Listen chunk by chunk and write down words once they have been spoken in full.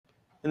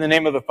In the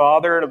name of the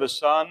Father, and of the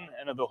Son,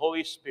 and of the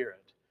Holy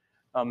Spirit.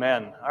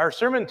 Amen. Our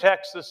sermon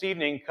text this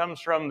evening comes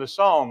from the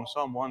Psalm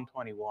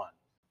 121.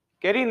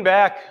 Getting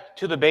back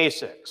to the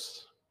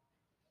basics.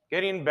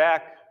 Getting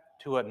back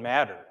to what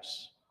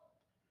matters.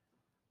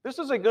 This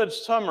is a good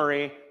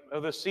summary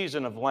of the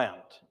season of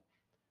Lent.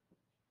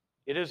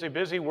 It is a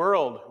busy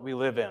world we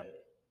live in.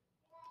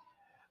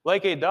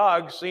 Like a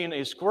dog seeing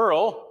a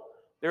squirrel,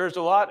 there is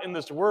a lot in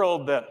this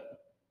world that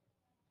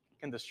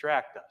can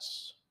distract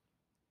us.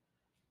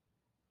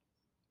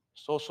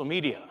 Social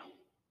media,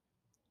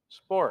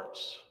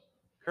 sports,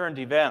 current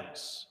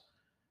events,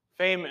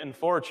 fame and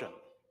fortune,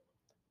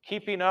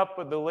 keeping up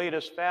with the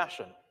latest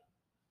fashion,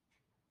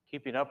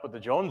 keeping up with the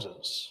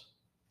Joneses,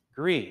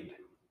 greed,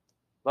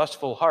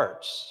 lustful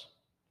hearts.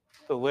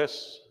 The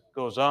list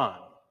goes on.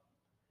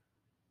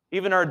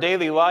 Even our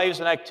daily lives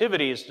and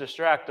activities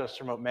distract us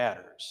from what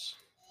matters.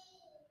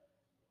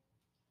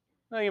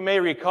 Now, you may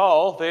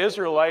recall the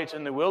Israelites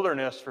in the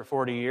wilderness for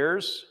 40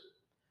 years.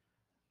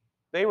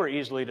 They were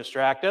easily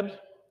distracted.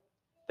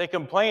 They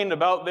complained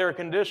about their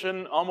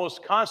condition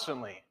almost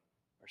constantly,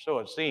 or so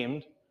it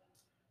seemed.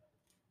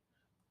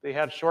 They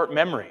had short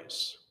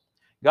memories.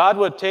 God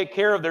would take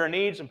care of their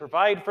needs and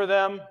provide for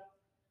them,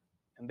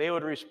 and they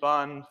would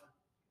respond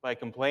by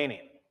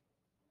complaining.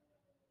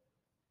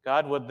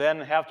 God would then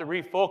have to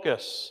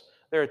refocus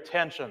their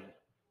attention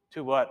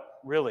to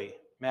what really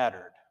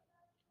mattered.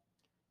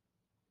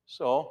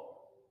 So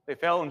they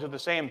fell into the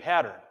same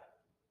pattern,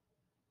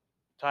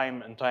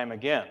 time and time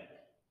again.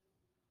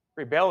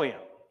 Rebellion,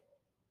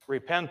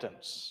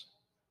 repentance,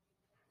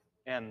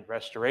 and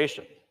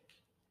restoration.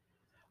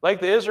 Like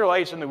the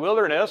Israelites in the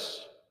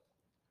wilderness,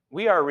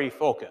 we are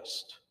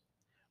refocused.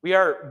 We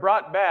are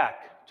brought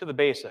back to the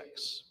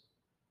basics.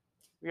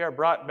 We are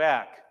brought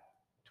back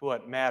to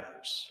what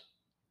matters.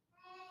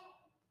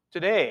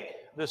 Today,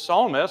 the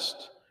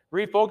psalmist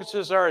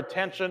refocuses our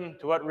attention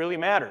to what really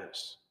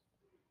matters.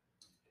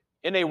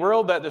 In a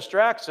world that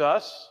distracts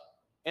us,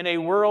 in a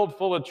world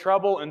full of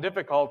trouble and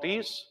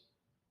difficulties,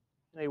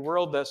 in a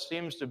world that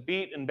seems to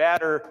beat and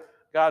batter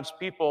God's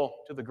people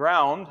to the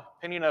ground,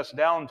 pinning us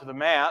down to the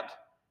mat,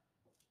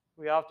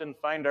 we often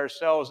find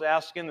ourselves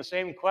asking the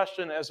same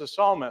question as the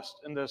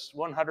psalmist in this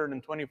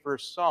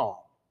 121st Psalm.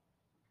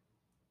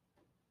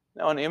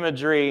 Now, an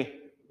imagery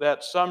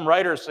that some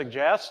writers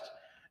suggest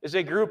is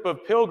a group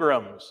of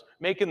pilgrims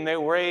making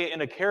their way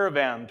in a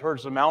caravan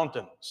towards the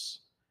mountains.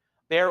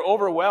 They are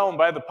overwhelmed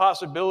by the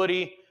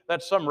possibility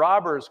that some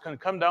robbers can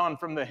come down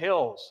from the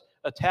hills,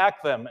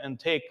 attack them, and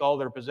take all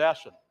their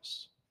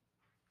possessions.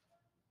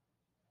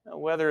 Now,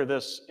 whether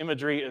this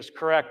imagery is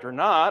correct or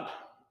not,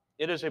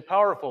 it is a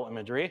powerful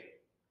imagery.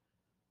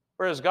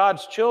 For as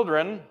God's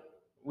children,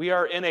 we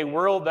are in a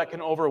world that can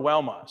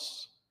overwhelm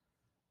us.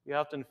 We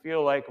often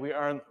feel like we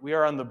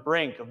are on the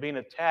brink of being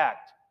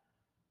attacked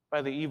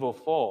by the evil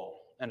foe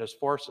and his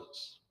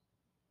forces.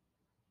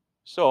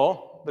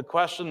 So, the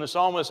question the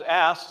psalmist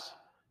asks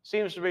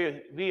seems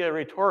to be a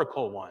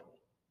rhetorical one.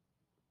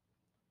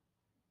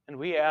 And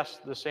we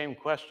ask the same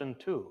question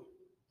too.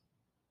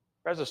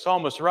 As the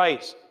psalmist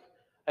writes,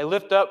 I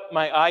lift up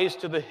my eyes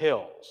to the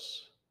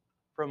hills.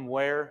 From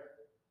where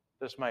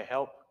does my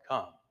help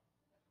come?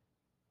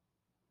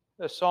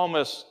 The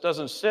psalmist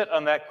doesn't sit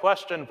on that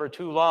question for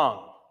too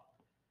long.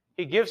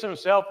 He gives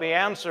himself the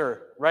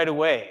answer right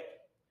away.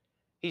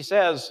 He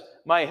says,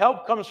 my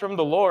help comes from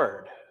the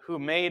Lord who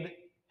made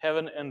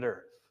heaven and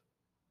earth.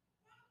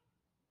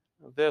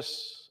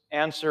 This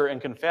answer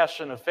and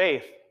confession of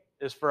faith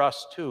is for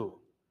us too.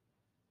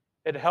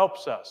 It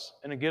helps us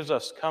and it gives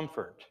us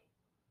comfort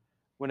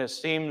when it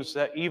seems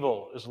that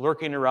evil is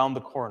lurking around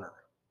the corner.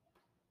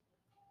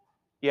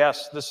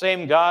 Yes, the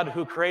same God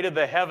who created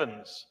the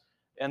heavens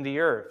and the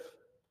earth,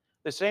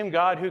 the same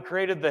God who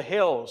created the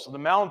hills, the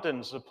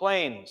mountains, the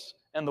plains,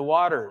 and the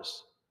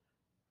waters,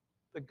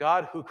 the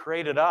God who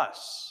created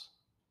us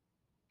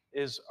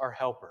is our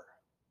helper.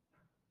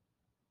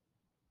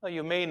 Now,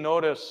 you may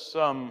notice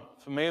some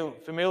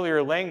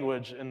familiar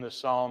language in the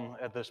psalm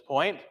at this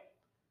point.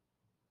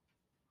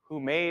 Who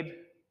made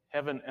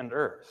heaven and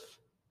earth.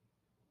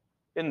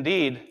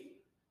 Indeed,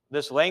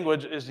 this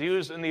language is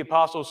used in the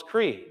Apostles'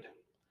 Creed.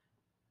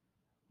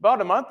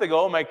 About a month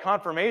ago, my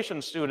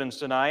confirmation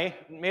students and I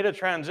made a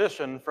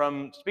transition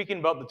from speaking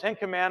about the Ten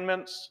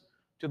Commandments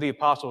to the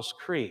Apostles'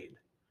 Creed.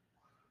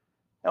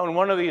 Now, in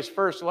one of these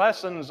first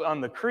lessons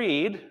on the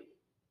Creed,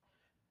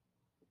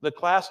 the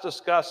class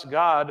discussed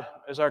God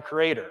as our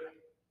Creator.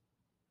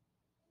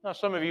 Now,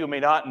 some of you may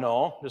not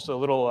know, just a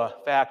little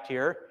fact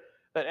here,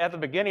 that at the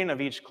beginning of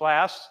each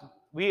class,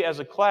 we as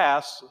a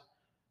class,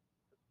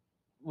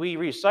 we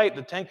recite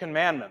the Ten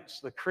Commandments,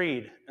 the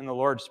Creed, and the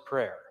Lord's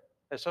Prayer.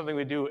 That's something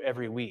we do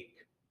every week.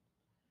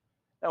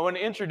 Now, when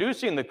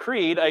introducing the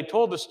Creed, I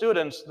told the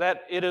students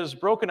that it is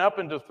broken up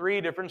into 3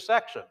 different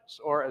sections,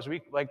 or as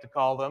we like to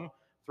call them,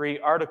 3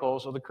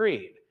 articles of the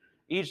Creed,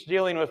 each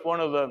dealing with one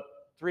of the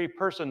 3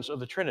 persons of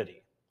the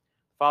Trinity,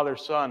 Father,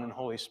 Son, and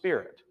Holy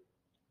Spirit.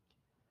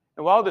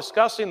 And while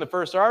discussing the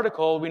first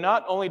article, we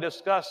not only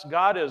discussed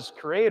God as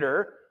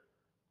Creator,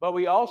 but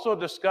we also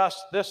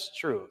discussed this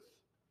truth,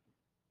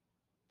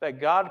 that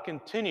God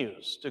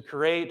continues to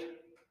create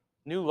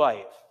new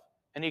life,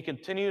 and he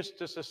continues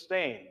to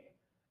sustain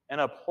and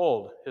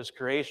uphold his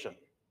creation.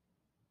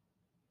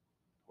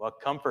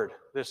 What comfort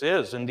this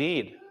is,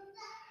 indeed.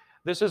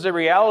 This is a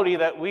reality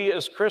that we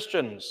as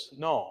Christians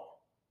know.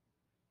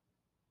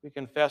 We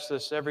confess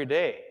this every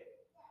day.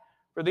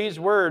 For these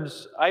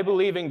words, I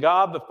believe in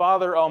God the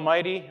Father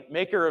Almighty,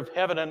 maker of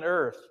heaven and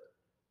earth,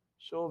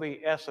 show the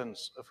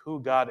essence of who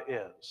God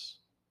is.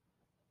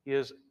 He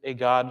is a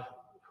God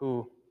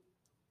who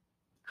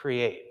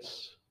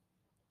creates.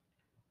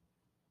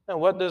 Now,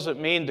 what does it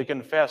mean to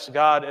confess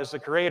God as the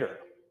Creator?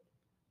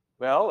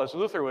 Well, as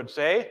Luther would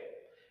say,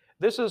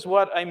 this is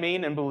what I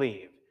mean and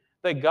believe,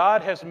 that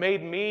God has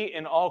made me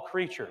in all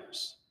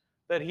creatures,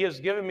 that he has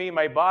given me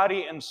my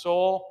body and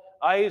soul,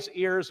 eyes,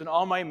 ears, and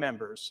all my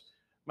members,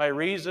 my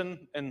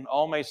reason and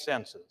all my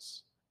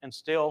senses, and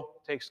still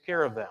takes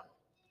care of them.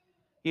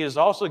 He has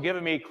also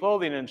given me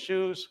clothing and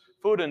shoes,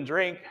 food and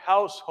drink,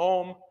 house,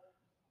 home,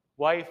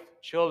 wife,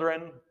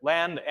 children,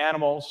 land,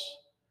 animals,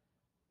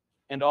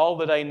 and all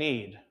that I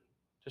need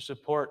to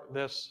support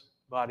this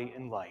body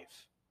and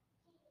life.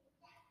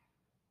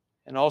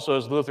 And also,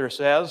 as Luther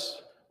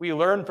says, we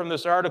learn from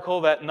this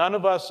article that none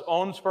of us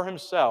owns for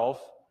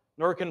himself,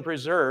 nor can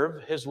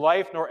preserve his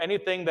life, nor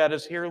anything that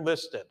is here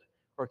listed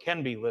or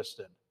can be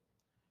listed.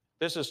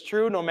 This is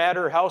true no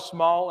matter how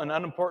small and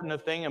unimportant a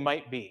thing it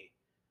might be,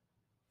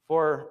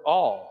 for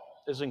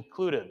all is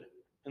included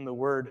in the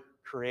word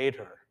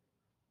Creator.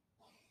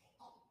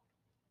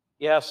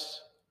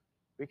 Yes,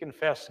 we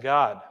confess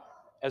God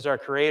as our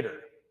Creator,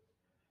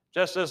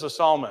 just as the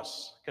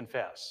psalmist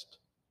confessed.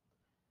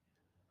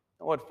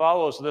 And what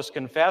follows this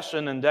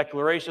confession and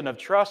declaration of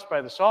trust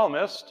by the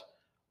psalmist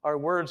are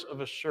words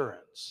of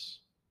assurance.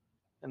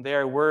 And they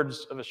are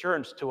words of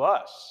assurance to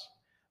us.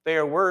 They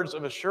are words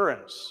of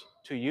assurance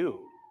to you.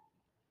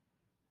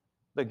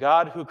 The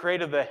God who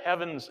created the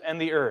heavens and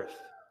the earth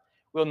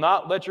will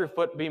not let your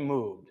foot be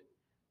moved.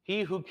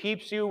 He who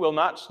keeps you will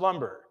not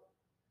slumber.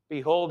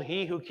 Behold,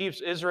 he who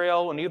keeps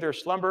Israel will neither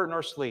slumber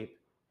nor sleep.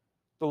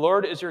 The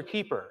Lord is your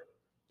keeper.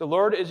 The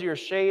Lord is your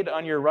shade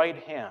on your right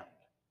hand.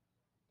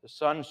 The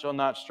sun shall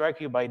not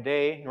strike you by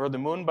day, nor the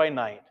moon by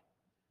night.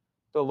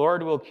 The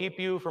Lord will keep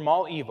you from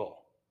all evil.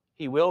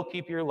 He will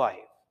keep your life.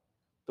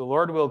 The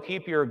Lord will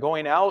keep your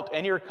going out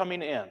and your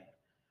coming in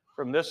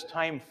from this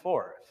time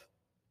forth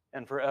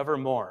and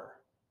forevermore,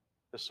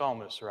 the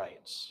psalmist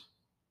writes.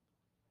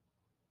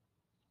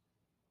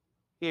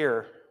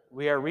 Here,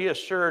 we are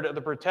reassured of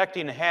the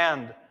protecting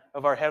hand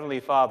of our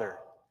Heavenly Father.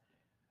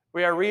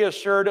 We are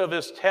reassured of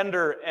his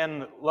tender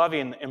and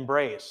loving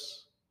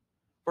embrace,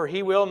 for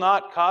he will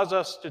not cause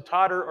us to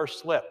totter or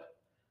slip.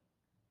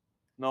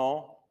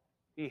 No,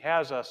 he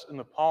has us in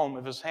the palm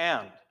of his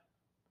hand,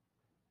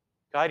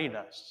 guiding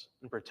us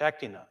and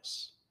protecting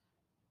us.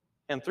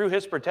 And through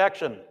his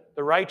protection,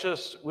 the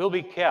righteous will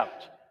be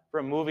kept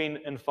from moving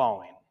and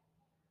falling.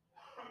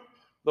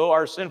 Though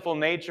our sinful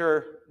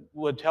nature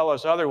would tell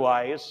us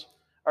otherwise,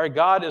 our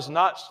God is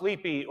not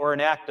sleepy or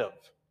inactive.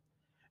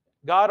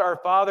 God our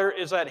Father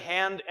is at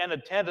hand and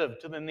attentive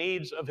to the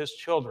needs of his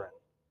children.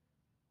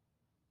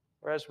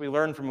 Or as we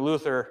learn from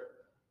Luther,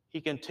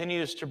 he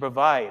continues to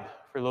provide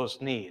for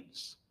those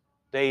needs,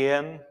 day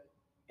in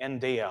and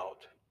day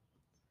out.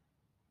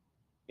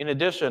 In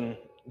addition,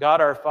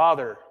 God our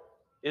Father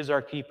is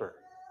our keeper.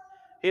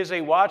 He is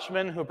a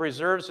watchman who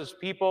preserves his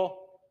people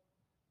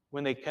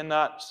when they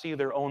cannot see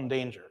their own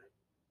danger.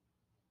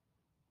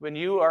 When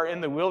you are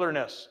in the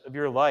wilderness of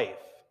your life,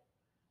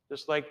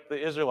 just like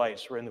the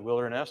Israelites were in the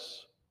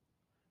wilderness,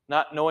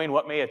 not knowing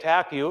what may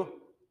attack you,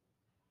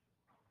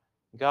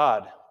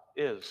 God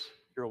is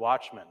your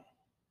watchman.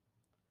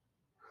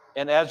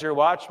 And as your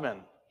watchman,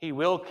 he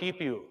will keep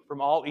you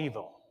from all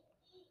evil.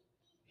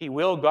 He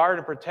will guard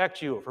and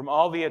protect you from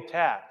all the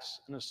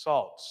attacks and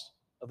assaults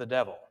of the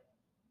devil.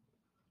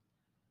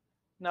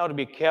 Now, to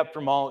be kept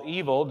from all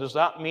evil does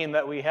not mean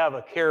that we have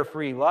a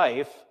carefree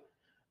life.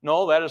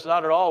 No, that is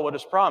not at all what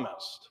is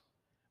promised.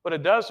 But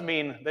it does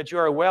mean that you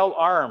are well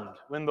armed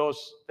when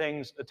those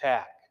things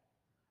attack,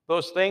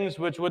 those things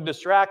which would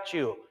distract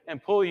you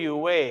and pull you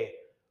away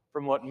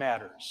from what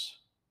matters.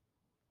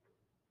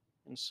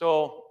 And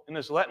so, in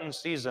this Lenten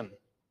season,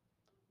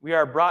 we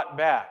are brought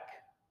back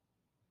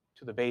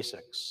to the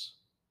basics.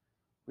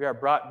 We are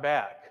brought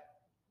back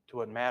to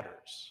what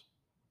matters.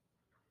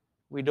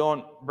 We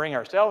don't bring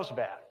ourselves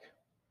back,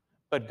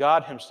 but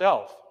God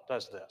himself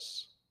does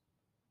this.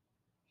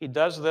 He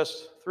does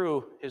this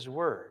through his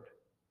word.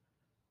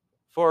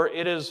 For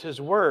it is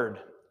his word.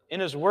 In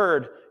his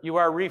word, you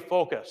are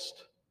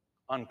refocused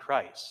on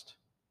Christ.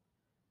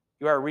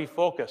 You are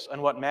refocused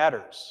on what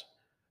matters.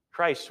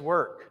 Christ's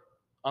work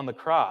on the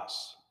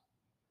cross,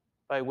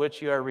 by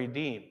which you are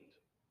redeemed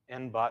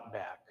and bought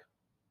back.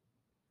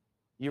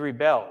 You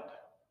rebelled,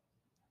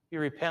 you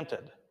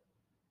repented,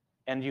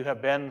 and you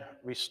have been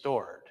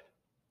restored.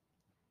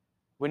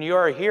 When you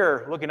are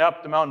here looking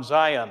up to Mount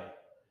Zion,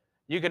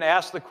 you can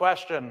ask the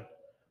question,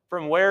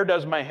 from where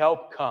does my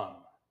help come?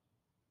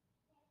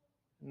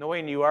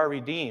 Knowing you are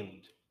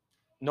redeemed,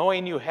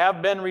 knowing you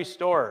have been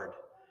restored,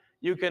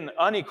 you can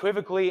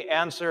unequivocally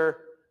answer,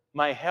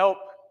 my help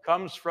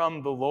comes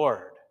from the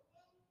Lord.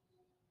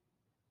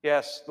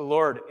 Yes, the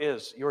Lord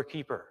is your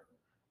keeper.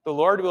 The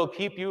Lord will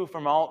keep you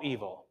from all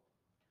evil.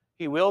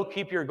 He will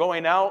keep your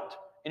going out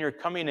and your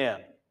coming in.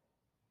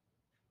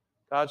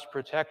 God's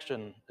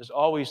protection is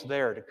always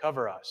there to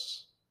cover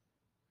us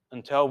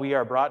until we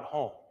are brought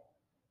home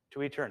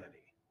to eternity.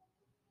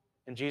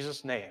 In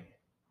Jesus' name,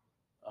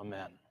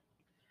 amen.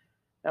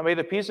 Now may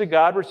the peace of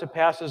God, which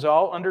surpasses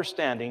all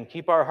understanding,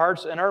 keep our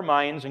hearts and our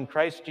minds in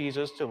Christ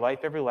Jesus to life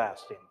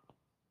everlasting.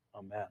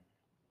 Amen.